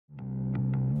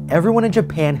Everyone in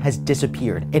Japan has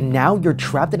disappeared, and now you're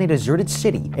trapped in a deserted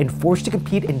city and forced to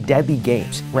compete in deadly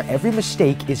games where every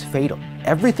mistake is fatal.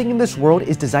 Everything in this world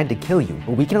is designed to kill you,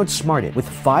 but we can outsmart it with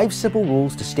 5 simple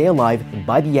rules to stay alive, and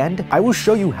by the end, I will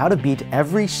show you how to beat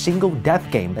every single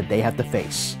death game that they have to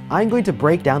face. I'm going to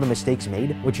break down the mistakes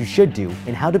made, what you should do,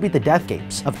 and how to beat the death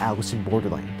games of Alice in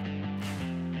Borderland.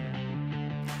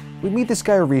 We meet this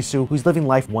guy Arisu, who's living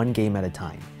life one game at a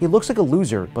time. He looks like a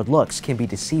loser, but looks can be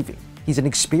deceiving. He's an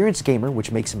experienced gamer,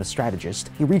 which makes him a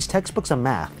strategist. He reads textbooks on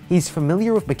math. He's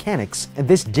familiar with mechanics, and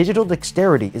this digital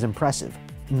dexterity is impressive.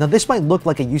 Now this might look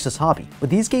like a useless hobby, but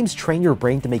these games train your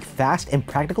brain to make fast and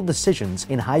practical decisions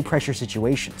in high-pressure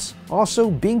situations.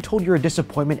 Also, being told you're a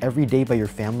disappointment every day by your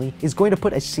family is going to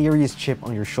put a serious chip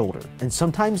on your shoulder, and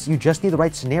sometimes you just need the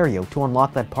right scenario to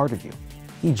unlock that part of you.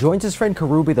 He joins his friend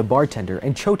Karube the bartender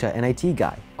and Chota an IT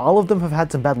guy. All of them have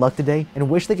had some bad luck today and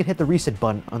wish they could hit the reset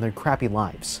button on their crappy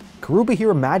lives. Karube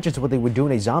here imagines what they would do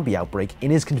in a zombie outbreak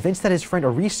and is convinced that his friend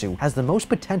Arisu has the most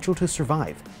potential to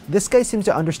survive. This guy seems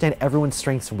to understand everyone's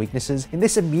strengths and weaknesses, and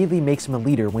this immediately makes him a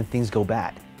leader when things go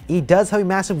bad. He does have a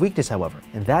massive weakness, however,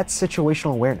 and that's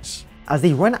situational awareness. As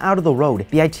they run out of the road,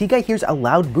 the IT guy hears a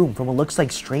loud boom from what looks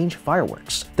like strange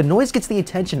fireworks. The noise gets the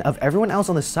attention of everyone else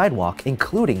on the sidewalk,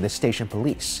 including the station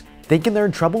police. Thinking they're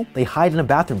in trouble, they hide in a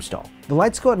bathroom stall. The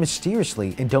lights go out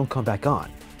mysteriously and don't come back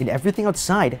on, and everything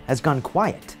outside has gone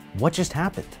quiet. What just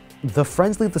happened? The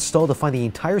friends leave the stall to find the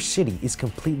entire city is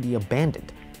completely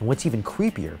abandoned, and what's even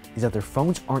creepier is that their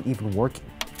phones aren't even working.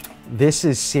 This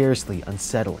is seriously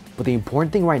unsettling, but the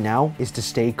important thing right now is to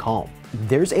stay calm.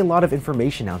 There's a lot of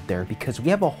information out there because we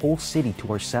have a whole city to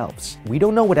ourselves. We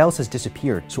don't know what else has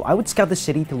disappeared, so I would scout the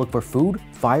city to look for food,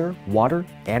 fire, water,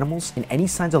 animals, and any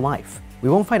signs of life. We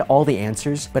won't find all the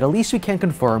answers, but at least we can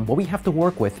confirm what we have to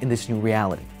work with in this new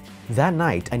reality. That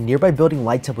night, a nearby building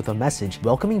lights up with a message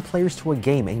welcoming players to a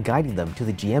game and guiding them to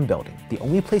the GM building, the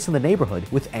only place in the neighborhood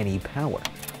with any power.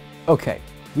 Okay,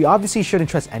 we obviously shouldn't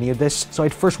trust any of this, so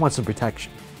I'd first want some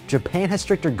protection. Japan has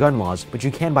stricter gun laws, but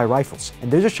you can buy rifles, and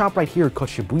there's a shop right here called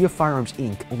Shibuya Firearms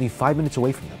Inc., only 5 minutes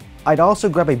away from them. I'd also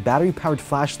grab a battery-powered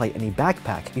flashlight and a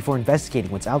backpack before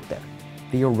investigating what's out there.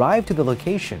 They arrive to the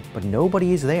location, but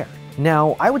nobody is there.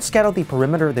 Now, I would scout out the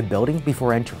perimeter of the building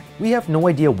before entering. We have no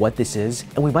idea what this is,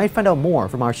 and we might find out more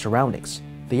from our surroundings.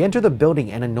 They enter the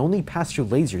building and unknowingly pass through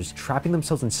lasers, trapping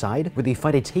themselves inside, where they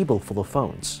find a table full of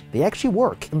phones. They actually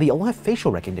work, and they all have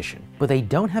facial recognition, but they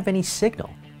don't have any signal.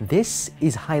 This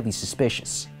is highly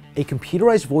suspicious. A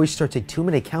computerized voice starts a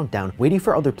 2-minute countdown, waiting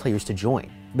for other players to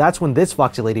join. That's when this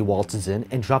foxy lady waltzes in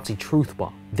and drops a truth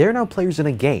bomb. They're now players in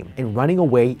a game, and running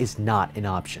away is not an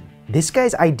option. This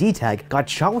guy's ID tag got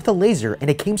shot with a laser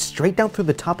and it came straight down through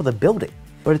the top of the building.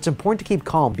 But it's important to keep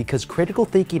calm because critical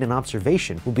thinking and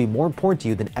observation will be more important to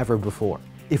you than ever before.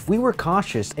 If we were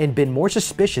cautious and been more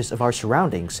suspicious of our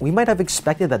surroundings, we might have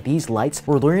expected that these lights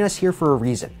were luring us here for a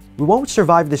reason. We won't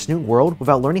survive this new world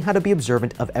without learning how to be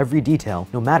observant of every detail,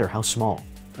 no matter how small.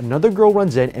 Another girl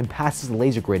runs in and passes the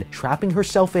laser grid, trapping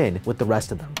herself in with the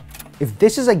rest of them. If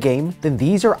this is a game, then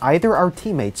these are either our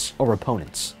teammates or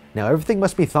opponents. Now everything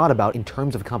must be thought about in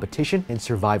terms of competition and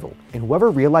survival, and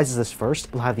whoever realizes this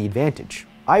first will have the advantage.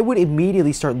 I would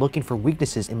immediately start looking for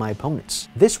weaknesses in my opponents.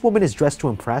 This woman is dressed to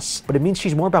impress, but it means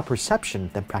she's more about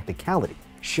perception than practicality.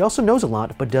 She also knows a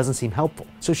lot, but doesn't seem helpful,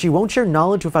 so she won't share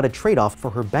knowledge without a trade-off for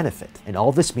her benefit, and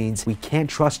all this means we can't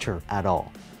trust her at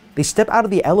all. They step out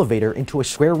of the elevator into a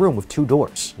square room with 2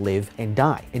 doors, live and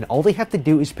die, and all they have to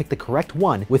do is pick the correct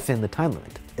one within the time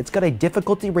limit. It's got a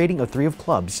difficulty rating of 3 of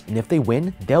clubs, and if they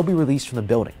win, they'll be released from the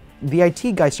building. The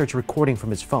IT guy starts recording from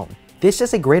his phone. This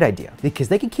is a great idea, because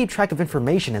they can keep track of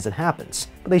information as it happens,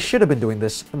 but they should have been doing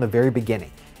this from the very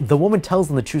beginning. The woman tells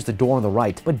them to choose the door on the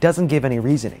right, but doesn't give any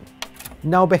reasoning.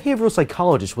 Now, a behavioral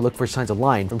psychologist will look for signs of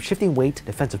lying from shifting weight,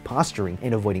 defensive posturing,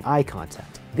 and avoiding eye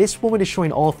contact. This woman is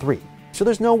showing all 3, so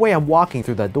there's no way I'm walking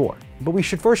through that door. But we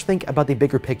should first think about the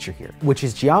bigger picture here, which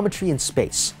is geometry and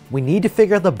space. We need to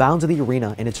figure out the bounds of the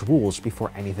arena and its rules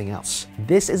before anything else.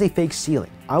 This is a fake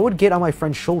ceiling. I would get on my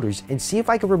friend's shoulders and see if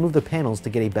I could remove the panels to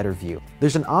get a better view.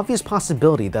 There's an obvious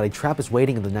possibility that a trap is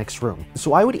waiting in the next room,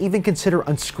 so I would even consider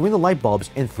unscrewing the light bulbs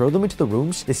and throw them into the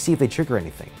rooms to see if they trigger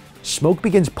anything. Smoke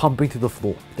begins pumping through the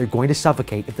floor. They're going to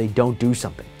suffocate if they don't do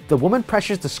something. The woman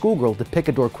pressures the schoolgirl to pick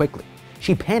a door quickly.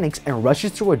 She panics and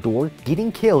rushes through a door,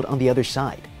 getting killed on the other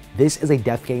side. This is a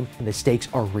death game and the stakes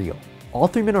are real. All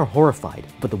three men are horrified,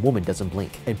 but the woman doesn't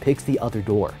blink and picks the other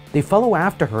door. They follow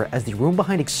after her as the room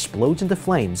behind explodes into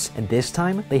flames, and this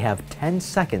time they have 10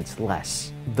 seconds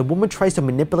less. The woman tries to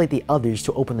manipulate the others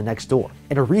to open the next door,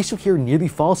 and Arisu here nearly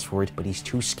falls for it, but he's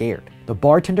too scared. The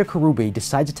bartender Karube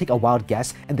decides to take a wild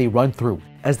guess, and they run through,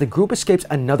 as the group escapes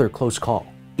another close call.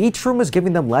 Each room is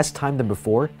giving them less time than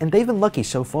before, and they've been lucky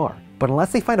so far. But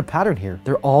unless they find a pattern here,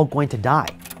 they're all going to die.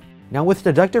 Now with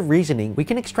deductive reasoning, we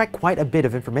can extract quite a bit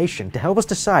of information to help us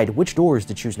decide which doors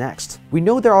to choose next. We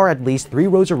know there are at least 3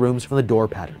 rows of rooms from the door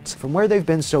patterns, from where they've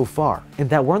been so far, and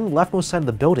that we're on the leftmost side of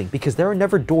the building because there are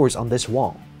never doors on this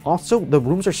wall. Also, the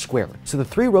rooms are square, so the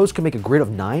 3 rows can make a grid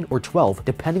of 9 or 12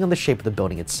 depending on the shape of the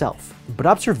building itself. But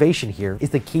observation here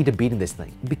is the key to beating this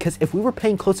thing, because if we were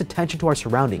paying close attention to our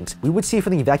surroundings, we would see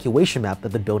from the evacuation map that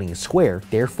the building is square,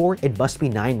 therefore it must be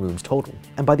 9 rooms total.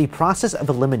 And by the process of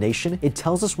elimination, it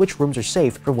tells us which rooms are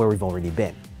safe from where we've already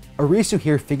been. Arisu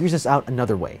here figures this out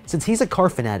another way. Since he's a car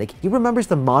fanatic, he remembers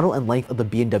the model and length of the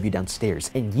BMW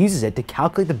downstairs and uses it to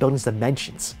calculate the building's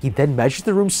dimensions. He then measures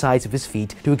the room size of his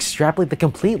feet to extrapolate the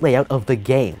complete layout of the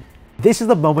game. This is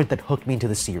the moment that hooked me into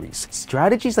the series.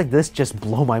 Strategies like this just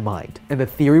blow my mind, and the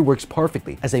theory works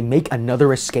perfectly as they make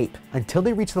another escape until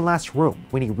they reach the last room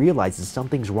when he realizes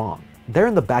something's wrong. They're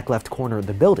in the back left corner of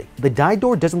the building. The die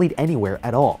door doesn't lead anywhere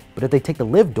at all, but if they take the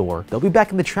live door, they'll be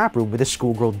back in the trap room where the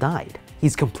schoolgirl died.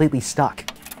 He's completely stuck.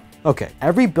 Okay,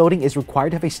 every building is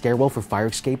required to have a stairwell for fire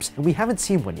escapes, and we haven't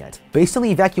seen one yet. Based on the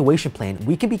evacuation plan,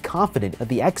 we can be confident that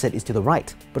the exit is to the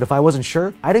right. But if I wasn't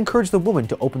sure, I'd encourage the woman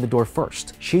to open the door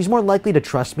first. She's more likely to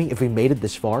trust me if we made it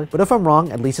this far, but if I'm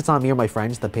wrong, at least it's not me or my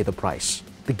friends that pay the price.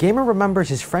 The gamer remembers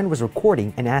his friend was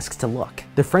recording and asks to look.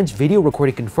 The friend's video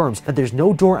recording confirms that there's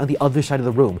no door on the other side of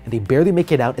the room, and they barely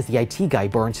make it out as the IT guy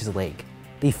burns his leg.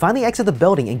 They finally exit the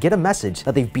building and get a message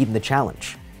that they've beaten the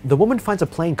challenge. The woman finds a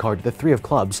playing card to the 3 of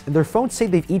clubs, and their phones say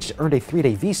they've each earned a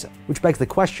 3-day visa, which begs the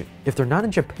question, if they're not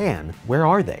in Japan, where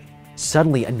are they?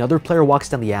 Suddenly, another player walks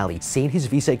down the alley, saying his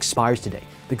visa expires today.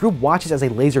 The group watches as a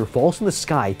laser falls from the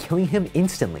sky, killing him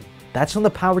instantly. That's when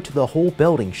the power to the whole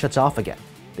building shuts off again.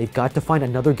 They've got to find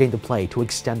another game to play to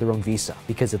extend their own visa,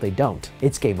 because if they don't,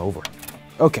 it's game over.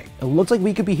 Okay, it looks like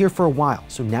we could be here for a while,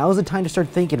 so now is the time to start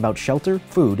thinking about shelter,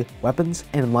 food, weapons,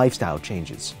 and lifestyle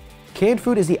changes. Canned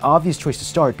food is the obvious choice to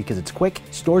start because it's quick,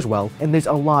 stores well, and there's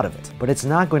a lot of it, but it's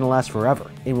not going to last forever,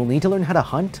 and we'll need to learn how to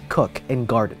hunt, cook, and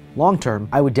garden. Long term,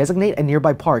 I would designate a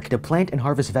nearby park to plant and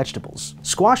harvest vegetables.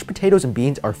 Squash, potatoes, and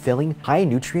beans are filling, high in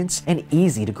nutrients, and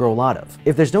easy to grow a lot of.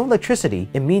 If there's no electricity,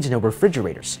 it means no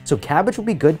refrigerators, so cabbage will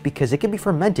be good because it can be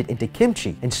fermented into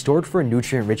kimchi and stored for a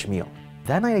nutrient-rich meal.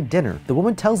 That night at dinner, the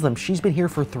woman tells them she's been here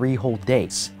for 3 whole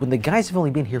days, when the guys have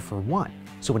only been here for 1.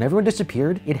 So when everyone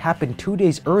disappeared, it happened 2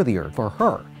 days earlier for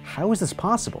her. How is this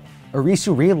possible?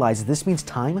 Arisu realizes this means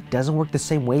time doesn't work the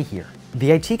same way here.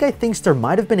 The IT guy thinks there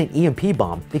might have been an EMP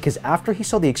bomb because after he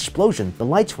saw the explosion, the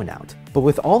lights went out. But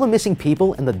with all the missing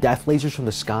people and the death lasers from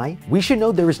the sky, we should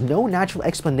know there is no natural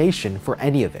explanation for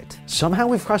any of it. Somehow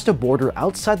we've crossed a border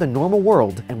outside the normal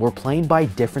world and we're playing by a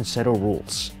different set of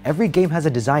rules. Every game has a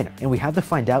designer, and we have to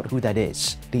find out who that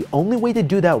is. The only way to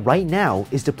do that right now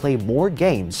is to play more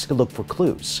games to look for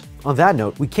clues. On that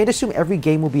note, we can't assume every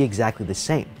game will be exactly the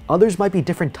same. Others might be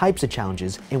different types of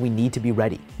challenges, and we need to be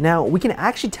ready. Now, we can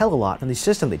actually tell a lot from the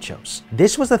system they chose.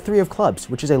 This was the 3 of clubs,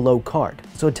 which is a low card,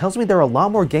 so it tells me there are a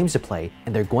lot more games to play,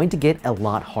 and they're going to get a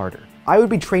lot harder. I would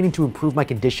be training to improve my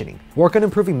conditioning, work on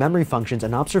improving memory functions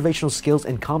and observational skills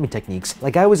and calming techniques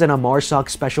like I was in a MARSOC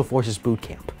Special Forces boot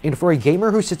camp. And for a gamer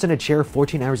who sits in a chair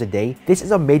 14 hours a day, this is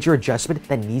a major adjustment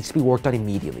that needs to be worked on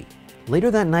immediately.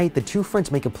 Later that night, the 2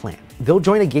 friends make a plan. They'll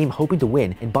join a game hoping to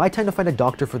win and buy time to find a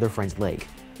doctor for their friend's leg.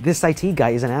 This IT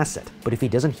guy is an asset, but if he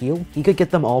doesn't heal, he could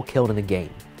get them all killed in a game.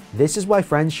 This is why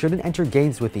friends shouldn't enter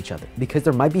games with each other, because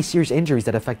there might be serious injuries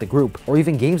that affect the group, or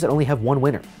even games that only have one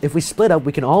winner. If we split up,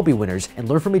 we can all be winners and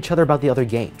learn from each other about the other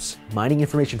games. Mining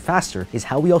information faster is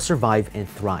how we all survive and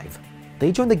thrive.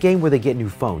 They join the game where they get new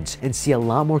phones and see a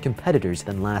lot more competitors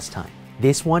than last time.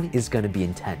 This one is going to be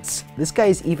intense. This guy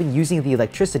is even using the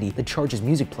electricity to charge his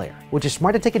music player, which is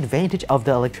smart to take advantage of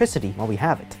the electricity while we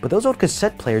have it. But those old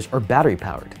cassette players are battery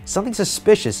powered. Something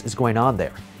suspicious is going on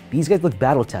there. These guys look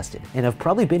battle tested and have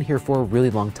probably been here for a really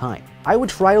long time. I would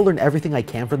try to learn everything I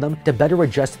can from them to better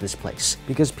adjust to this place,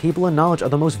 because people and knowledge are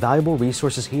the most valuable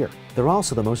resources here. They're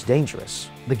also the most dangerous.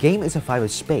 The game is a 5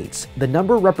 of spades. The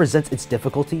number represents its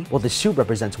difficulty, while the suit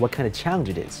represents what kind of challenge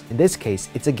it is. In this case,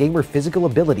 it's a game where physical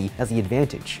ability has the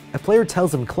advantage. A player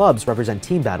tells them clubs represent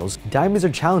team battles, diamonds are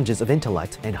challenges of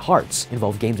intellect, and hearts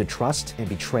involve games of trust and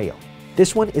betrayal.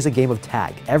 This one is a game of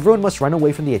tag. Everyone must run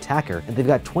away from the attacker, and they've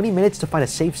got 20 minutes to find a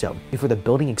safe zone before the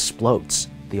building explodes.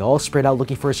 They all spread out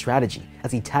looking for a strategy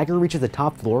as the tagger reaches the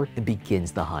top floor and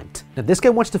begins the hunt. Now this guy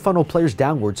wants to funnel players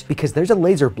downwards because there's a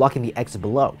laser blocking the exit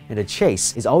below, and a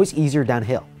chase is always easier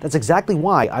downhill. That's exactly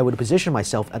why I would position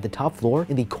myself at the top floor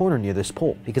in the corner near this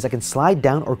pole, because I can slide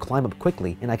down or climb up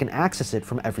quickly and I can access it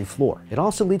from every floor. It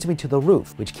also leads me to the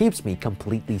roof, which keeps me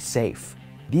completely safe.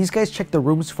 These guys check the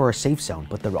rooms for a safe zone,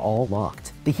 but they're all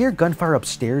locked. They hear gunfire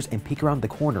upstairs and peek around the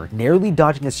corner, narrowly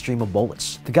dodging a stream of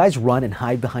bullets. The guys run and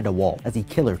hide behind a wall as the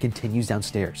killer continues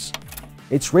downstairs.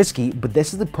 It's risky, but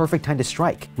this is the perfect time to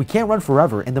strike. We can't run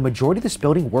forever, and the majority of this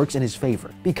building works in his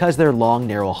favor because they're long,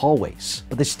 narrow hallways.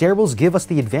 But the stairwells give us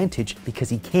the advantage because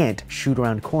he can't shoot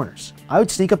around corners. I would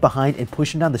sneak up behind and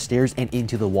push him down the stairs and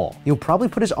into the wall. He'll probably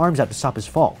put his arms out to stop his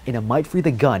fall, and it might free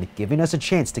the gun, giving us a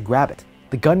chance to grab it.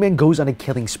 The gunman goes on a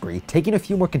killing spree, taking a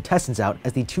few more contestants out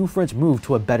as the two friends move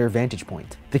to a better vantage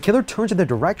point. The killer turns in their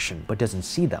direction but doesn't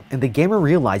see them, and the gamer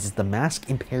realizes the mask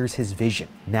impairs his vision.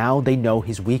 Now they know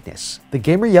his weakness. The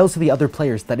gamer yells to the other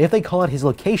players that if they call out his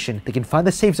location, they can find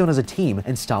the safe zone as a team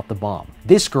and stop the bomb.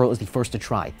 This girl is the first to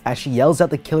try, as she yells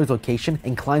out the killer's location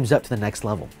and climbs up to the next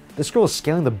level. This girl is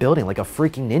scaling the building like a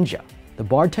freaking ninja. The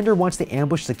bartender wants to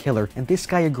ambush the killer, and this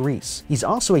guy agrees. He's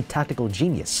also a tactical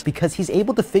genius because he's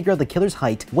able to figure out the killer's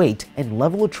height, weight, and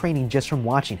level of training just from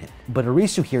watching him. But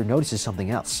Arisu here notices something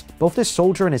else. Both the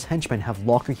soldier and his henchman have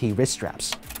locker key wrist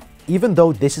straps. Even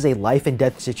though this is a life and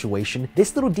death situation,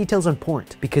 this little detail is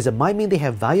important because it might mean they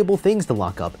have valuable things to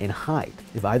lock up and hide.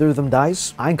 If either of them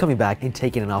dies, I'm coming back and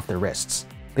taking it off their wrists.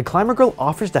 The climber girl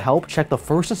offers to help check the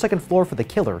first and second floor for the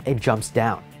killer and jumps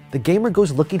down. The gamer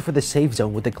goes looking for the safe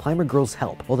zone with the climber girl's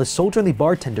help, while the soldier and the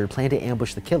bartender plan to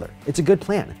ambush the killer. It's a good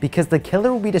plan, because the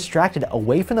killer will be distracted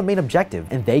away from the main objective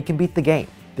and they can beat the game.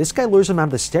 This guy lures him out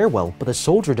of the stairwell, but the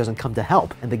soldier doesn't come to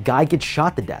help, and the guy gets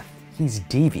shot to death. He's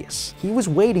devious. He was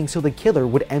waiting so the killer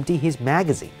would empty his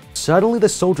magazine. Suddenly, the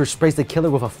soldier sprays the killer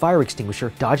with a fire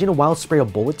extinguisher, dodging a wild spray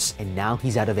of bullets, and now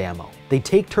he's out of ammo. They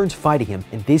take turns fighting him,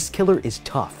 and this killer is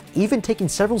tough, even taking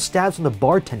several stabs from the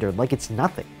bartender like it's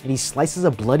nothing, and he slices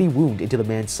a bloody wound into the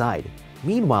man's side.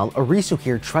 Meanwhile, Arisu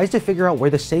here tries to figure out where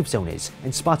the safe zone is,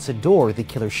 and spots a door the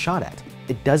killer shot at.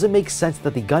 It doesn't make sense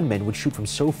that the gunman would shoot from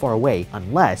so far away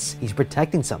unless he's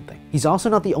protecting something. He's also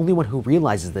not the only one who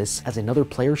realizes this as another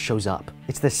player shows up.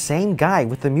 It's the same guy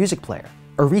with the music player.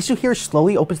 Arisu here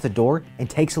slowly opens the door and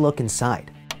takes a look inside.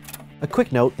 A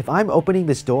quick note, if I'm opening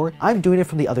this door, I'm doing it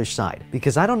from the other side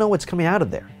because I don't know what's coming out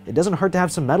of there. It doesn't hurt to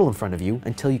have some metal in front of you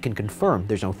until you can confirm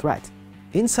there's no threat.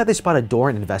 Inside they spot a door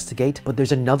and investigate, but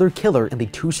there's another killer and the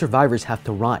two survivors have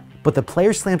to run. But the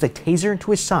player slams a taser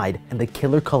into his side and the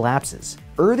killer collapses.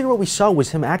 Earlier what we saw was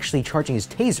him actually charging his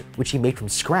taser, which he made from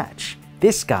scratch.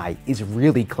 This guy is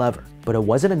really clever, but it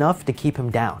wasn't enough to keep him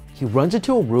down. He runs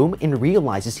into a room and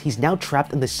realizes he's now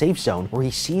trapped in the safe zone where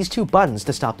he sees two buttons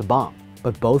to stop the bomb,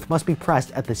 but both must be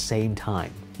pressed at the same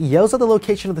time. He yells out the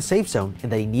location of the safe zone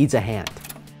and that he needs a hand.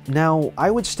 Now,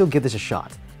 I would still give this a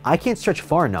shot. I can't stretch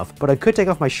far enough, but I could take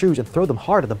off my shoes and throw them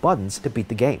hard at the buttons to beat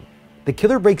the game. The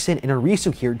killer breaks in and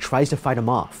Arisu here tries to fight him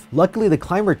off. Luckily, the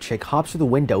climber chick hops through the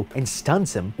window and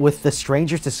stuns him with the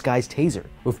stranger's disguised taser.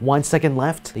 With 1 second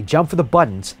left, they jump for the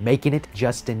buttons, making it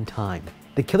just in time.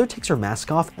 The killer takes her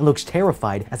mask off and looks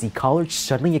terrified as the collar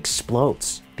suddenly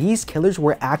explodes. These killers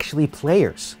were actually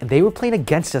players, and they were playing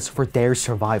against us for their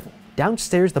survival.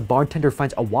 Downstairs, the bartender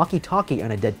finds a walkie-talkie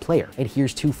on a dead player and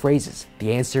hears two phrases: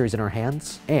 "The answer is in our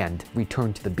hands," and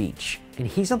 "Return to the beach." And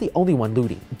he's not the only one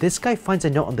looting. This guy finds a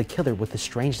note on the killer with a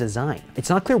strange design. It's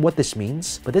not clear what this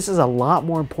means, but this is a lot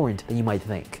more important than you might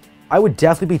think. I would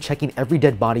definitely be checking every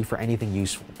dead body for anything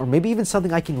useful, or maybe even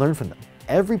something I can learn from them.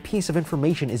 Every piece of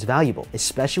information is valuable,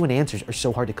 especially when answers are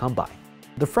so hard to come by.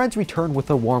 The friends return with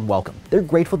a warm welcome. They're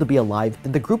grateful to be alive,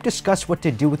 and the group discuss what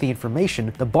to do with the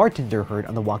information the bartender heard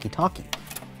on the walkie-talkie.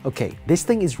 Okay, this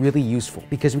thing is really useful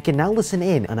because we can now listen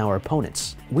in on our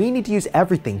opponents. We need to use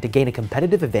everything to gain a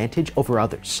competitive advantage over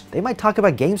others. They might talk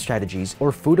about game strategies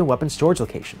or food and weapon storage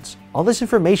locations. All this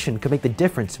information could make the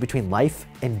difference between life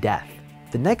and death.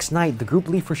 The next night, the group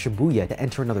leave for Shibuya to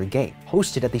enter another game,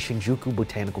 hosted at the Shinjuku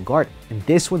Botanical Garden, and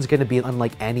this one's gonna be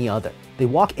unlike any other. They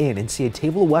walk in and see a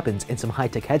table of weapons and some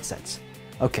high-tech headsets.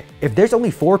 Okay, if there's only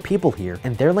 4 people here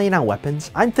and they're laying out weapons,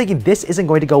 I'm thinking this isn't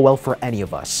going to go well for any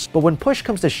of us. But when push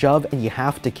comes to shove and you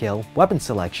have to kill, weapon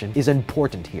selection is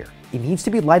important here. It needs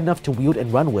to be light enough to wield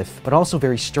and run with, but also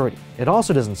very sturdy. It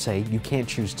also doesn't say you can't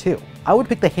choose two. I would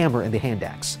pick the hammer and the hand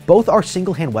axe. Both are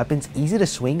single-hand weapons, easy to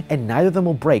swing, and neither of them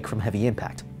will break from heavy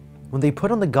impact. When they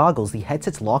put on the goggles, the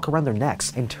headsets lock around their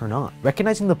necks and turn on,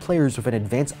 recognizing the players with an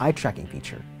advanced eye tracking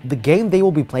feature. The game they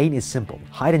will be playing is simple: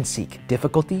 hide and seek,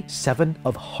 difficulty 7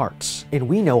 of hearts. And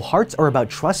we know hearts are about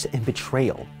trust and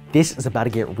betrayal. This is about to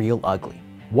get real ugly.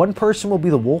 One person will be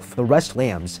the wolf, the rest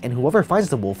lambs, and whoever finds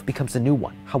the wolf becomes the new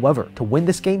one. However, to win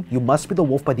this game, you must be the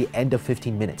wolf by the end of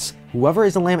 15 minutes. Whoever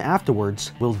is the lamb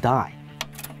afterwards will die.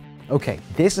 Okay,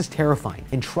 this is terrifying,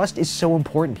 and trust is so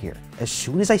important here. As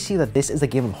soon as I see that this is a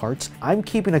game of hearts, I'm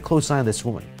keeping a close eye on this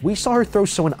woman. We saw her throw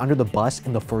someone under the bus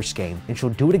in the first game, and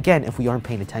she'll do it again if we aren't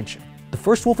paying attention. The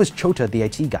first wolf is Chota, the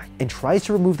IT guy, and tries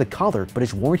to remove the collar, but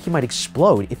is warned he might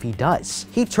explode if he does.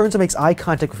 He turns and makes eye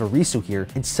contact with Arisu here,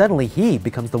 and suddenly he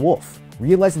becomes the wolf.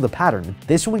 Realizing the pattern,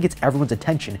 this woman gets everyone's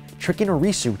attention, tricking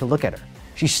Arisu to look at her.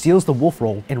 She steals the wolf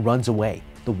roll and runs away.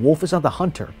 The wolf is not the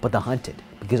hunter, but the hunted,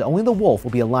 because only the wolf will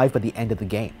be alive by the end of the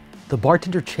game. The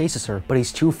bartender chases her, but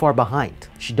he's too far behind.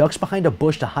 She ducks behind a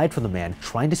bush to hide from the man,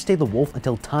 trying to stay the wolf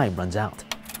until time runs out.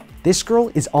 This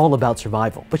girl is all about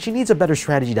survival, but she needs a better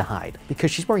strategy to hide, because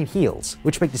she's wearing heels,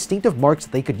 which make distinctive marks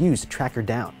that they could use to track her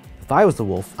down. If I was the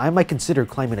wolf, I might consider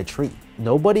climbing a tree.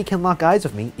 Nobody can lock eyes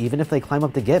with me even if they climb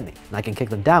up to get me, and I can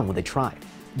kick them down when they try.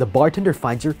 The bartender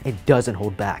finds her and doesn't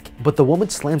hold back, but the woman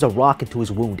slams a rock into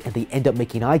his wound and they end up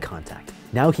making eye contact.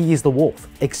 Now he is the wolf,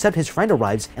 except his friend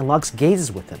arrives and locks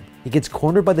gazes with him. He gets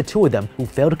cornered by the two of them who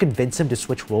fail to convince him to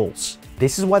switch roles.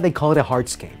 This is why they call it a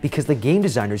hearts game, because the game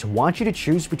designers want you to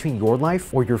choose between your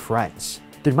life or your friends.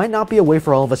 There might not be a way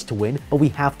for all of us to win, but we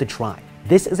have to try.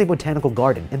 This is a botanical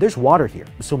garden, and there's water here,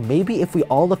 so maybe if we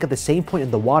all look at the same point in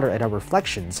the water at our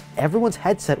reflections, everyone's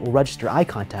headset will register eye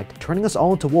contact, turning us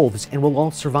all into wolves, and we'll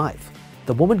all survive.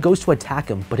 The woman goes to attack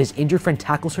him, but his injured friend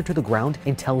tackles her to the ground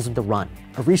and tells him to run.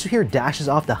 Arisu here dashes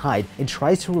off to hide and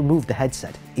tries to remove the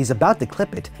headset. He's about to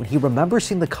clip it when he remembers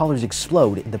seeing the collars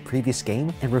explode in the previous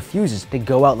game and refuses to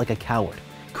go out like a coward.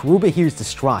 Karuba here is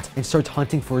distraught and starts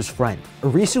hunting for his friend.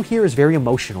 Arisu here is very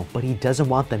emotional, but he doesn't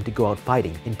want them to go out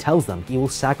fighting and tells them he will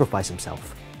sacrifice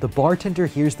himself. The bartender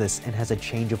hears this and has a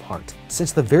change of heart.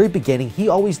 Since the very beginning, he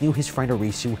always knew his friend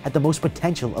Arisu had the most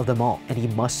potential of them all, and he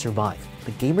must survive.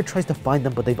 The gamer tries to find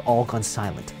them, but they've all gone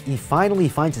silent. He finally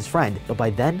finds his friend, but by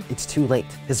then, it's too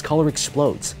late. His collar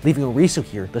explodes, leaving Arisu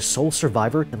here the sole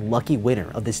survivor and lucky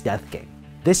winner of this death game.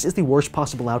 This is the worst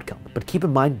possible outcome, but keep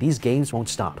in mind these games won't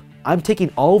stop. I'm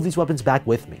taking all of these weapons back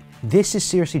with me. This is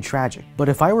seriously tragic, but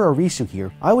if I were Arisu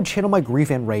here, I would channel my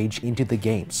grief and rage into the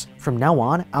games. From now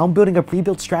on, I'm building a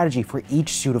pre-built strategy for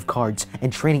each suit of cards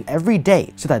and training every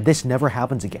day so that this never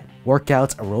happens again.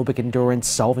 Workouts, aerobic endurance,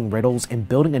 solving riddles, and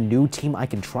building a new team I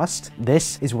can trust,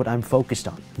 this is what I'm focused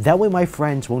on. That way my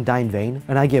friends won't die in vain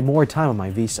and I get more time on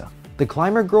my visa. The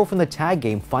climber girl from the tag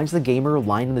game finds the gamer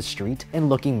lying in the street and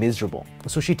looking miserable,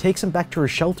 so she takes him back to her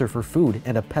shelter for food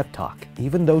and a pep talk.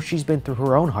 Even though she's been through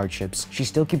her own hardships, she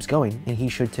still keeps going, and he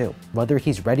should too. Whether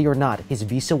he's ready or not, his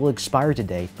visa will expire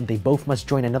today, and they both must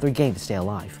join another game to stay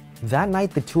alive. That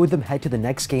night, the two of them head to the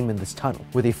next game in this tunnel,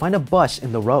 where they find a bus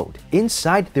in the road.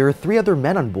 Inside, there are 3 other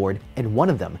men on board, and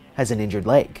one of them has an injured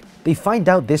leg. They find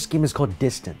out this game is called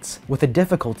Distance, with a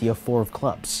difficulty of 4 of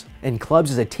clubs, and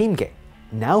clubs is a team game.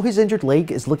 Now his injured leg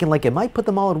is looking like it might put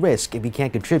them all at risk if he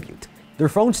can't contribute. Their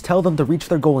phones tell them to reach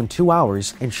their goal in 2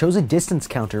 hours and shows a distance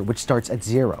counter which starts at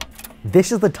 0.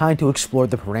 This is the time to explore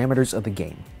the parameters of the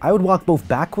game. I would walk both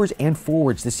backwards and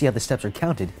forwards to see how the steps are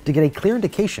counted to get a clear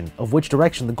indication of which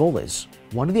direction the goal is.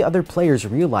 One of the other players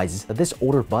realizes that this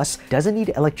older bus doesn't need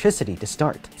electricity to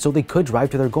start, so they could drive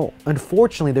to their goal.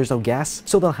 Unfortunately, there's no gas,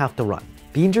 so they'll have to run.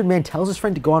 The injured man tells his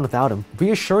friend to go on without him,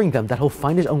 reassuring them that he'll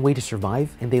find his own way to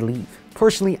survive, and they leave.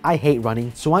 Personally, I hate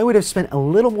running, so I would have spent a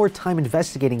little more time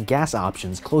investigating gas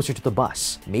options closer to the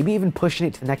bus, maybe even pushing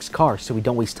it to the next car so we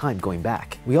don't waste time going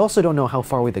back. We also don't know how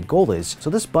far away the goal is, so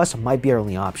this bus might be our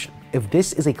only option. If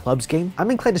this is a clubs game,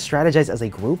 I'm inclined to strategize as a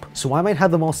group, so I might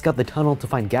have them all scout the tunnel to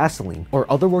find gasoline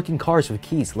or other working cars with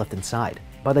keys left inside.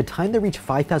 By the time they reach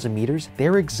 5,000 meters,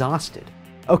 they're exhausted.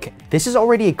 Okay, this is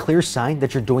already a clear sign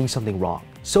that you're doing something wrong.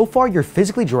 So far, you're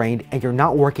physically drained and you're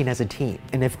not working as a team.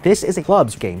 And if this is a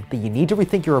clubs game, then you need to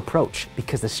rethink your approach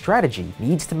because the strategy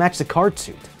needs to match the card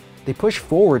suit. They push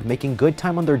forward, making good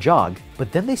time on their jog,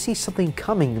 but then they see something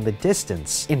coming in the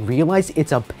distance and realize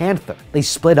it's a panther. They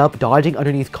split up, dodging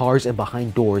underneath cars and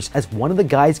behind doors as one of the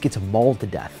guys gets mauled to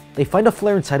death. They find a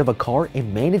flare inside of a car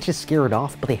and manage to scare it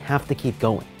off, but they have to keep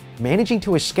going. Managing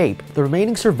to escape, the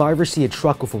remaining survivors see a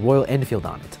truck with a Royal Enfield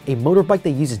on it, a motorbike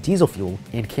that uses diesel fuel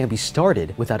and can be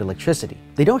started without electricity.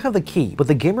 They don't have the key, but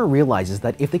the gamer realizes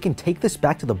that if they can take this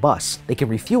back to the bus, they can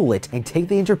refuel it and take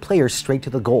the injured player straight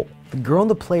to the goal. The girl and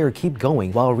the player keep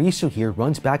going while Risu here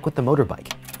runs back with the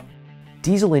motorbike.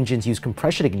 Diesel engines use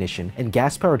compression ignition, and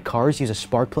gas-powered cars use a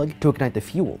spark plug to ignite the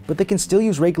fuel, but they can still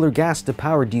use regular gas to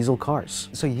power diesel cars.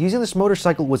 So using this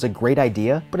motorcycle was a great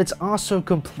idea, but it's also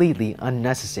completely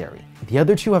unnecessary. The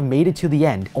other two have made it to the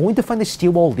end, only to find the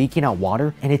steel wall leaking out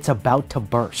water, and it's about to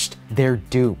burst. They're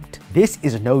doomed. This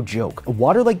is no joke.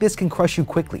 Water like this can crush you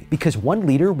quickly, because 1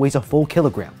 liter weighs a full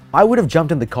kilogram. I would have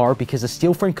jumped in the car because the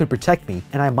steel frame could protect me,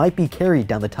 and I might be carried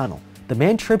down the tunnel. The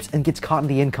man trips and gets caught in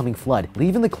the incoming flood,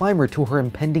 leaving the climber to her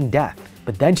impending death.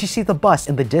 But then she sees the bus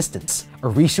in the distance.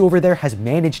 Arisu over there has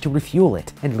managed to refuel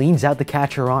it and leans out to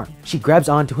catch her arm. She grabs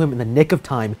onto him in the nick of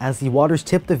time as the waters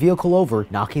tip the vehicle over,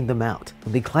 knocking them out.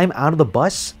 When they climb out of the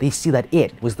bus, they see that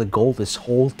it was the goal this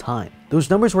whole time. Those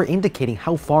numbers were indicating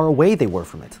how far away they were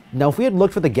from it. Now, if we had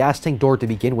looked for the gas tank door to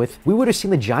begin with, we would have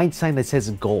seen the giant sign that says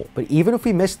goal. But even if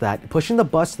we missed that, pushing the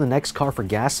bus to the next car for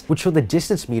gas would show the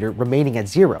distance meter remaining at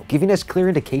 0, giving us clear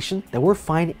indication that we're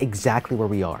fine exactly where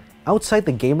we are. Outside,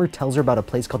 the gamer tells her about a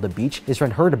place called the beach his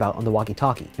friend heard about on the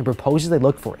walkie-talkie and proposes they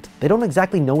look for it. They don't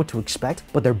exactly know what to expect,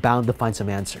 but they're bound to find some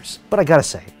answers. But I gotta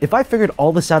say, if I figured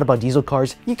all this out about diesel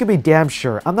cars, you can be damn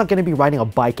sure I'm not gonna be riding a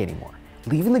bike anymore.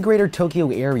 Leaving the greater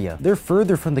Tokyo area, they're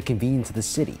further from the convenience of the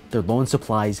city. They're low on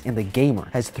supplies, and the gamer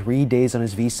has 3 days on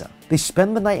his visa. They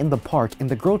spend the night in the park, and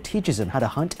the girl teaches him how to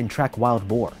hunt and track wild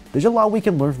boar. There's a lot we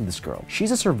can learn from this girl. She's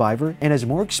a survivor and has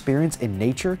more experience in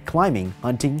nature, climbing,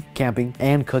 hunting, camping,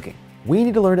 and cooking. We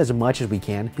need to learn as much as we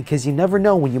can because you never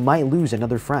know when you might lose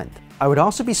another friend. I would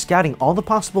also be scouting all the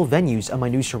possible venues of my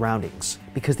new surroundings,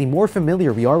 because the more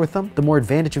familiar we are with them, the more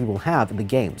advantage we will have in the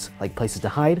games, like places to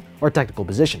hide or tactical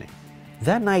positioning.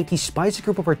 That night, he spies a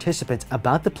group of participants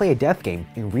about to play a death game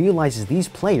and realizes these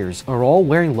players are all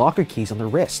wearing locker keys on their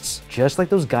wrists, just like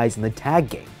those guys in the tag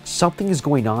game. Something is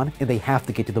going on and they have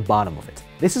to get to the bottom of it.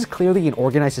 This is clearly an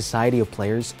organized society of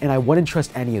players, and I wouldn't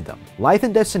trust any of them. Life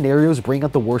and death scenarios bring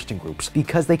out the worst in groups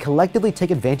because they collectively take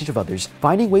advantage of others,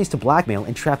 finding ways to blackmail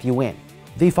and trap you in.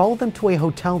 They follow them to a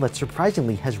hotel that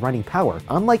surprisingly has running power,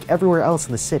 unlike everywhere else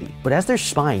in the city. But as they're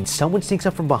spying, someone sneaks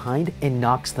up from behind and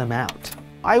knocks them out.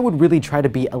 I would really try to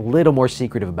be a little more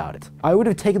secretive about it. I would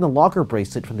have taken the locker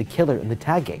bracelet from the killer in the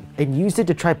tag game and used it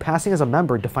to try passing as a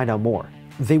member to find out more.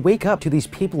 They wake up to these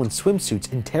people in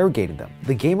swimsuits interrogating them.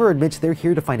 The gamer admits they're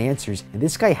here to find answers, and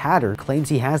this guy Hatter claims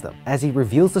he has them, as he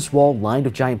reveals this wall lined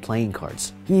with giant playing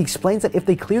cards. He explains that if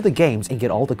they clear the games and get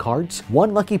all the cards,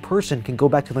 one lucky person can go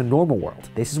back to the normal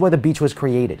world. This is why the beach was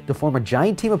created, to form a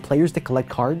giant team of players to collect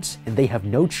cards, and they have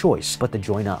no choice but to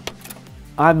join up.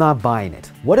 I'm not buying it.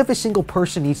 What if a single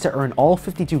person needs to earn all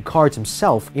 52 cards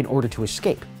himself in order to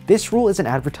escape? This rule isn't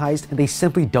advertised and they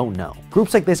simply don't know.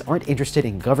 Groups like this aren't interested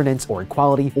in governance or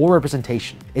equality or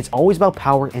representation. It's always about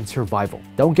power and survival.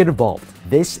 Don't get involved.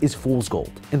 This is fool's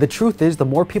gold. And the truth is, the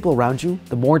more people around you,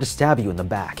 the more to stab you in the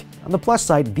back. On the plus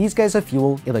side, these guys have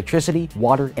fuel, electricity,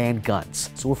 water, and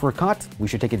guns. So if we're caught, we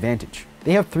should take advantage.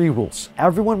 They have 3 rules.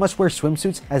 Everyone must wear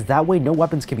swimsuits, as that way no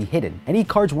weapons can be hidden. Any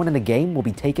cards won in the game will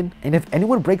be taken, and if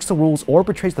anyone breaks the rules or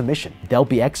betrays the mission, they'll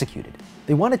be executed.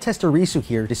 They want to test Arisu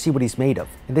here to see what he's made of,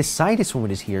 and this scientist woman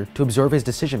is here to observe his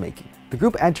decision making. The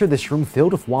group enter this room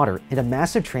filled with water and a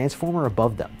massive transformer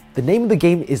above them. The name of the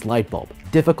game is Lightbulb.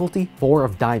 Difficulty 4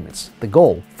 of diamonds. The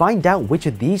goal, find out which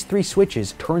of these 3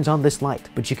 switches turns on this light,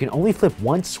 but you can only flip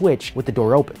one switch with the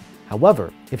door open.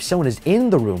 However, if someone is in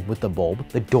the room with the bulb,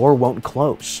 the door won't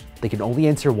close. They can only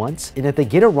answer once, and if they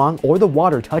get it wrong or the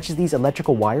water touches these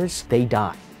electrical wires, they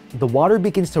die. The water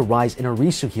begins to rise and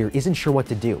Arisu here isn't sure what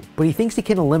to do, but he thinks he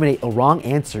can eliminate a wrong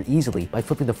answer easily by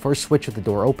flipping the first switch with the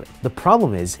door open. The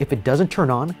problem is, if it doesn't turn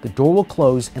on, the door will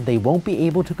close and they won't be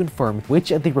able to confirm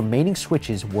which of the remaining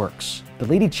switches works. The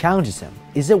lady challenges him.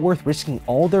 Is it worth risking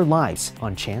all their lives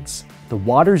on chance? The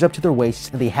water's up to their waists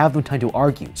and they have no time to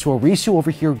argue, so Arisu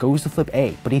over here goes to flip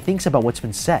A, but he thinks about what's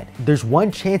been said. There's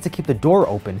one chance to keep the door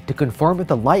open to confirm if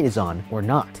the light is on or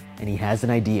not, and he has an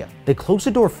idea. They close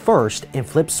the door first and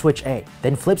flip switch A,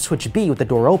 then flip switch B with the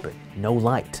door open, no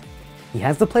light. He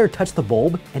has the player touch the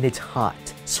bulb and it's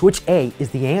hot. Switch A is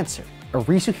the answer.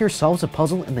 Arisu here solves a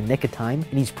puzzle in the nick of time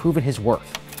and he's proven his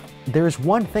worth. There is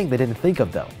one thing they didn't think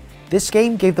of though. This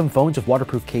game gave them phones with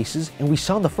waterproof cases, and we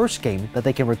saw in the first game that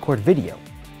they can record video.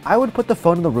 I would put the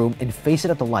phone in the room and face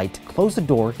it at the light, close the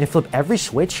door, and flip every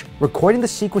switch, recording the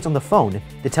sequence on the phone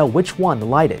to tell which one the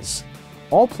light is.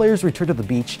 All players return to the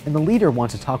beach, and the leader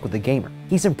wants to talk with the gamer.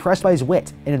 He's impressed by his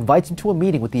wit and invites him to a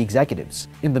meeting with the executives.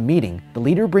 In the meeting, the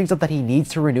leader brings up that he needs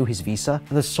to renew his visa,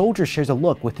 and the soldier shares a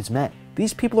look with his men.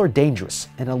 These people are dangerous,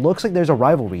 and it looks like there's a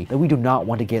rivalry that we do not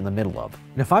want to get in the middle of.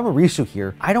 And if I'm Arisu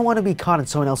here, I don't want to be caught in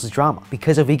someone else's drama,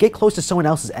 because if we get close to someone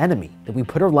else's enemy, then we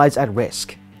put our lives at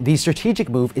risk. The strategic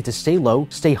move is to stay low,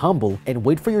 stay humble, and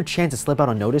wait for your chance to slip out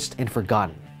unnoticed and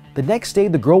forgotten. The next day,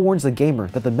 the girl warns the gamer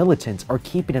that the militants are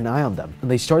keeping an eye on them,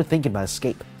 and they start thinking about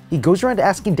escape. He goes around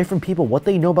asking different people what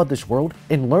they know about this world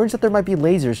and learns that there might be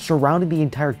lasers surrounding the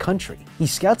entire country. He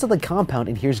scouts out the compound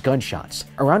and hears gunshots.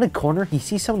 Around a corner, he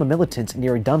sees some of the militants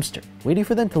near a dumpster. Waiting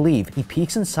for them to leave, he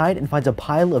peeks inside and finds a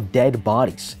pile of dead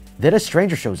bodies. Then a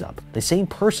stranger shows up, the same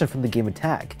person from the game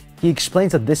Attack. He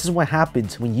explains that this is what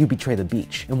happens when you betray the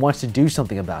beach and wants to do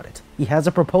something about it. He has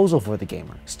a proposal for the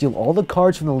gamer: steal all the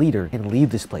cards from the leader and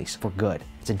leave this place for good.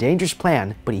 It's a dangerous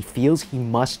plan, but he feels he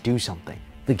must do something.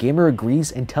 The gamer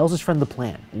agrees and tells his friend the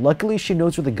plan. Luckily, she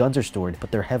knows where the guns are stored,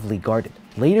 but they're heavily guarded.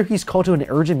 Later, he's called to an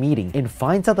urgent meeting and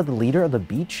finds out that the leader of the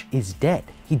beach is dead.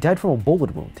 He died from a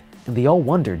bullet wound, and they all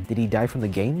wondered, did he die from the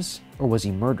games or was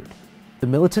he murdered? The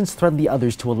militants threaten the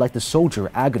others to elect a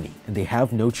soldier Agony, and they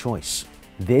have no choice.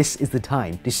 This is the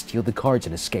time to steal the cards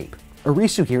and escape.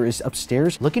 Arisu here is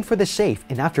upstairs looking for the safe,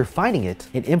 and after finding it,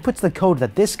 it inputs the code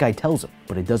that this guy tells him,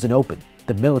 but it doesn't open.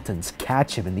 The militants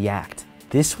catch him in the act.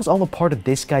 This was all a part of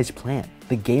this guy's plan.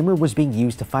 The gamer was being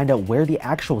used to find out where the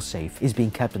actual safe is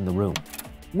being kept in the room.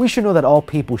 We should know that all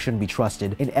people shouldn't be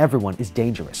trusted and everyone is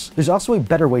dangerous. There's also a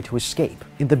better way to escape.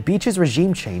 In the beach's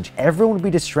regime change, everyone would be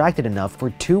distracted enough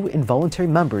for 2 involuntary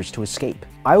members to escape.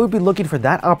 I would be looking for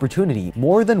that opportunity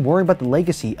more than worrying about the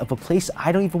legacy of a place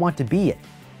I don't even want to be in.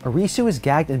 Arisu is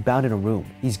gagged and bound in a room.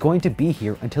 He's going to be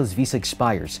here until his visa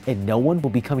expires, and no one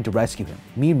will be coming to rescue him.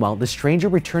 Meanwhile, the stranger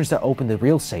returns to open the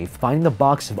real safe, finding the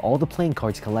box of all the playing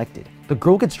cards collected. The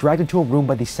girl gets dragged into a room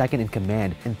by the second in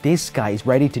command, and this guy is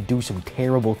ready to do some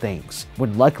terrible things,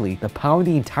 when luckily, the power in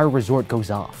the entire resort goes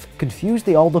off. Confused,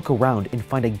 they all look around and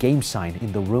find a game sign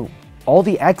in the room. All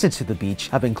the exits to the beach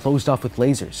have been closed off with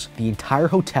lasers. The entire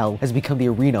hotel has become the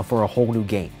arena for a whole new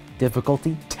game.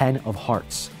 Difficulty 10 of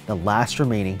hearts, the last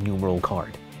remaining numeral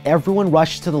card. Everyone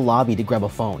rushes to the lobby to grab a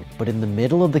phone, but in the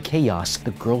middle of the chaos,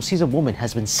 the girl sees a woman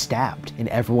has been stabbed and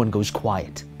everyone goes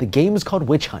quiet. The game is called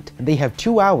Witch Hunt, and they have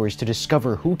 2 hours to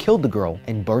discover who killed the girl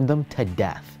and burn them to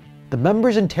death. The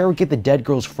members interrogate the dead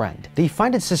girl's friend. They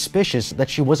find it suspicious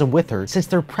that she wasn't with her since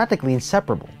they're practically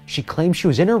inseparable. She claims she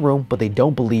was in her room, but they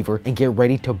don't believe her and get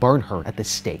ready to burn her at the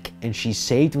stake, and she's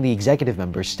saved when the executive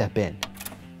members step in.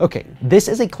 Okay, this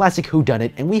is a classic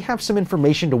whodunit, and we have some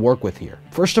information to work with here.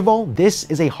 First of all, this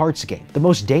is a hearts game, the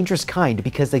most dangerous kind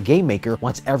because the game maker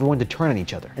wants everyone to turn on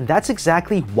each other. And that's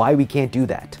exactly why we can't do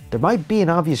that. There might be an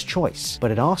obvious choice,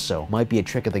 but it also might be a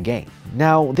trick of the game.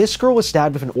 Now, this girl was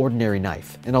stabbed with an ordinary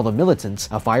knife, and all the militants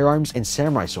have firearms and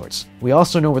samurai swords. We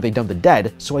also know where they dumped the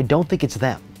dead, so I don't think it's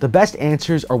them. The best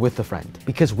answers are with the friend,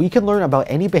 because we can learn about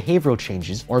any behavioral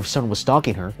changes, or if someone was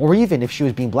stalking her, or even if she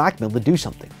was being blackmailed to do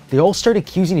something. They all start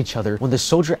accusing each other when the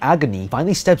soldier Agony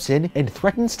finally steps in and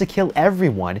threatens to kill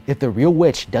everyone if the real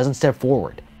witch doesn't step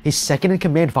forward. His second in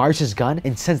command fires his gun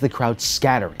and sends the crowd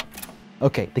scattering.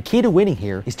 Okay, the key to winning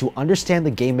here is to understand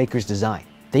the game maker's design.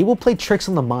 They will play tricks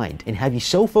on the mind and have you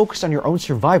so focused on your own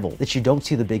survival that you don't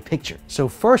see the big picture. So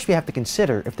first we have to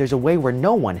consider if there's a way where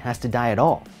no one has to die at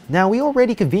all. Now we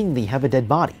already conveniently have a dead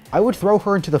body. I would throw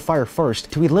her into the fire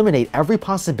first to eliminate every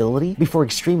possibility before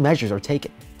extreme measures are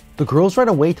taken. The girls run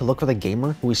away to look for the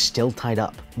gamer who is still tied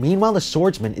up. Meanwhile, the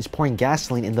swordsman is pouring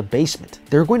gasoline in the basement.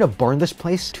 They're going to burn this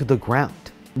place to the ground.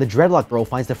 The dreadlock girl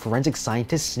finds the forensic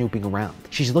scientist snooping around.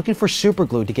 She's looking for super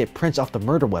glue to get prints off the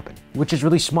murder weapon, which is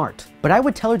really smart. But I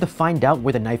would tell her to find out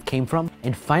where the knife came from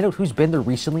and find out who's been there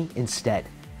recently instead.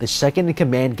 The second in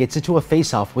command gets into a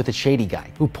face-off with a shady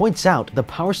guy, who points out the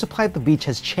power supply at the beach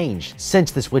has changed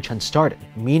since this witch hunt started,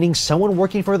 meaning someone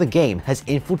working for the game has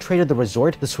infiltrated the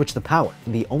resort to switch the power.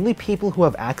 And the only people who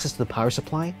have access to the power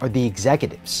supply are the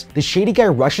executives. The shady guy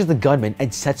rushes the gunman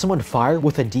and sets him on fire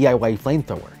with a DIY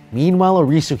flamethrower. Meanwhile,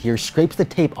 Arisu here scrapes the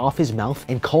tape off his mouth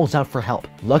and calls out for help.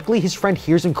 Luckily, his friend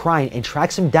hears him crying and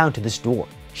tracks him down to this door.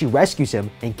 She rescues him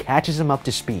and catches him up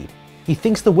to speed. He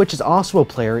thinks the witch is also a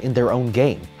player in their own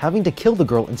game, having to kill the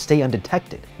girl and stay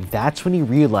undetected. That's when he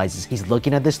realizes he's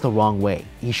looking at this the wrong way.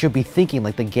 He should be thinking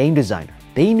like the game designer.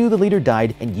 They knew the leader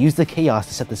died and used the chaos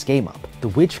to set this game up. The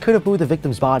witch could have moved the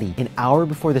victim's body an hour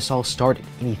before this all started,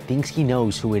 and he thinks he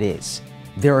knows who it is.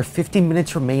 There are 50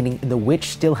 minutes remaining and the witch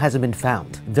still hasn't been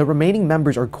found. The remaining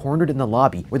members are cornered in the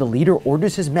lobby where the leader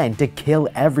orders his men to kill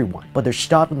everyone, but they're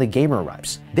stopped when the gamer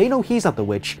arrives. They know he's not the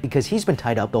witch because he's been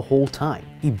tied up the whole time.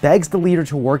 He begs the leader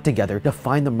to work together to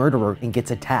find the murderer and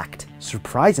gets attacked.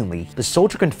 Surprisingly, the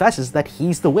soldier confesses that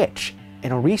he's the witch,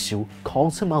 and Arisu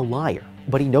calls him a liar.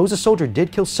 But he knows the soldier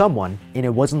did kill someone, and it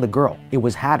wasn't the girl. It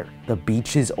was Hatter, the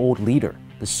beach's old leader.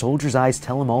 The soldier's eyes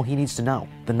tell him all he needs to know.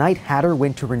 The night Hatter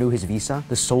went to renew his visa,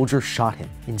 the soldier shot him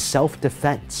in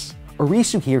self-defense.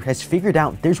 Arisu here has figured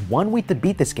out there's one way to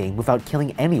beat this game without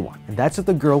killing anyone, and that's if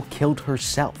the girl killed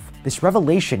herself. This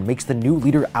revelation makes the new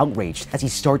leader outraged as he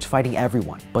starts fighting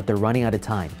everyone, but they're running out of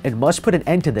time and must put an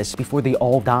end to this before they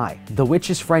all die. The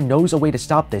witch's friend knows a way to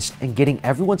stop this, and getting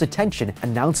everyone's attention,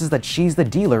 announces that she's the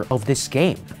dealer of this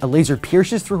game. A laser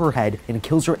pierces through her head and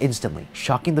kills her instantly,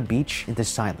 shocking the beach into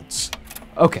silence.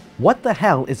 Okay, what the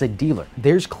hell is a dealer?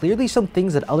 There's clearly some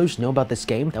things that others know about this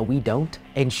game that we don't,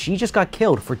 and she just got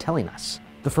killed for telling us.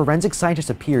 The forensic scientist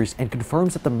appears and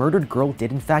confirms that the murdered girl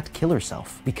did in fact kill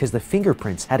herself because the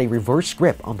fingerprints had a reverse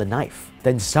grip on the knife.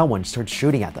 Then someone starts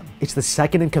shooting at them. It's the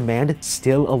second in command,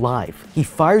 still alive. He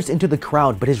fires into the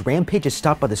crowd, but his rampage is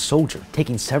stopped by the soldier,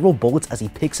 taking several bullets as he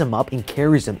picks him up and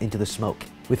carries him into the smoke.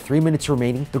 With 3 minutes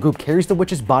remaining, the group carries the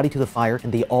witch's body to the fire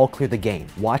and they all clear the game,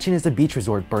 watching as the beach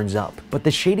resort burns up. But the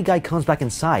shady guy comes back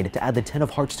inside to add the 10 of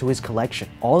hearts to his collection.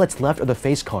 All that's left are the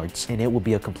face cards, and it will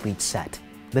be a complete set.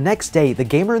 The next day, the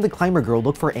gamer and the climber girl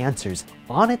look for answers.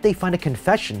 On it, they find a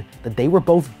confession that they were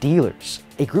both dealers,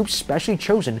 a group specially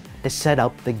chosen to set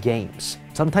up the games,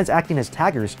 sometimes acting as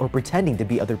taggers or pretending to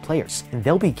be other players, and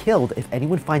they'll be killed if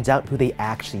anyone finds out who they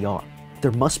actually are.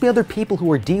 There must be other people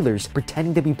who are dealers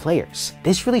pretending to be players.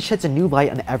 This really sheds a new light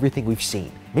on everything we've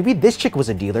seen. Maybe this chick was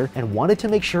a dealer and wanted to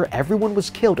make sure everyone was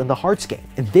killed in the Hearts game.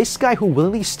 And this guy who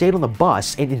willingly stayed on the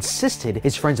bus and insisted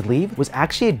his friends leave was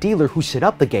actually a dealer who set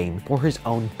up the game for his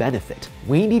own benefit.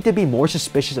 We need to be more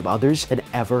suspicious of others than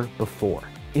ever before.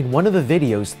 In one of the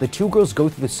videos, the two girls go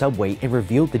through the subway and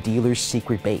reveal the dealer's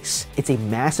secret base. It's a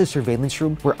massive surveillance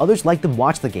room where others like them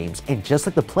watch the games, and just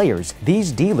like the players,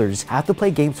 these dealers have to play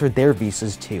games for their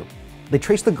visas too. They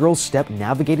trace the girl's step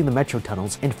navigating the metro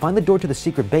tunnels and find the door to the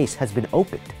secret base has been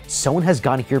opened. Someone has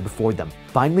gone here before them.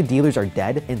 Finally, dealers are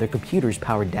dead and their computers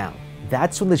powered down.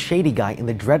 That's when the shady guy and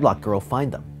the dreadlock girl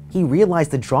find them. He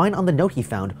realized the drawing on the note he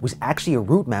found was actually a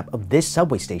route map of this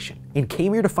subway station, and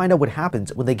came here to find out what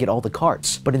happens when they get all the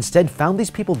cards, but instead found these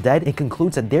people dead and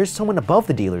concludes that there's someone above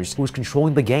the dealers who is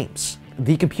controlling the games.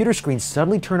 The computer screens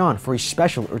suddenly turn on for a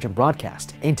special urgent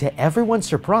broadcast, and to everyone's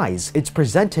surprise, it's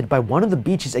presented by one of the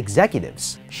beach's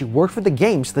executives. She worked for the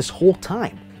games this whole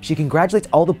time. She congratulates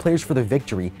all the players for their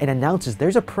victory and announces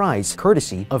there's a prize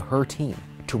courtesy of her team.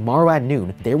 Tomorrow at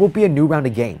noon, there will be a new round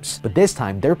of games, but this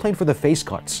time they're playing for the face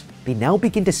cards. They now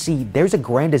begin to see there's a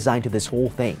grand design to this whole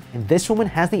thing, and this woman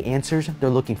has the answers they're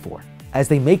looking for. As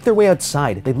they make their way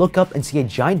outside, they look up and see a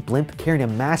giant blimp carrying a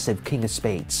massive king of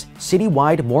spades.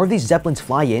 Citywide, more of these zeppelins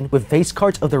fly in with face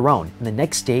cards of their own, and the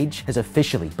next stage has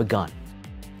officially begun.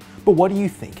 But what do you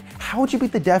think? How would you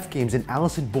beat the death games in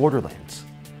Alice in Borderlands?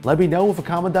 Let me know with a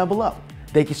comment down below.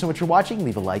 Thank you so much for watching,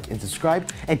 leave a like and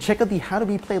subscribe, and check out the How to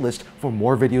Beat playlist for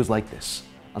more videos like this.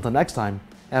 Until next time,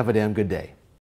 have a damn good day.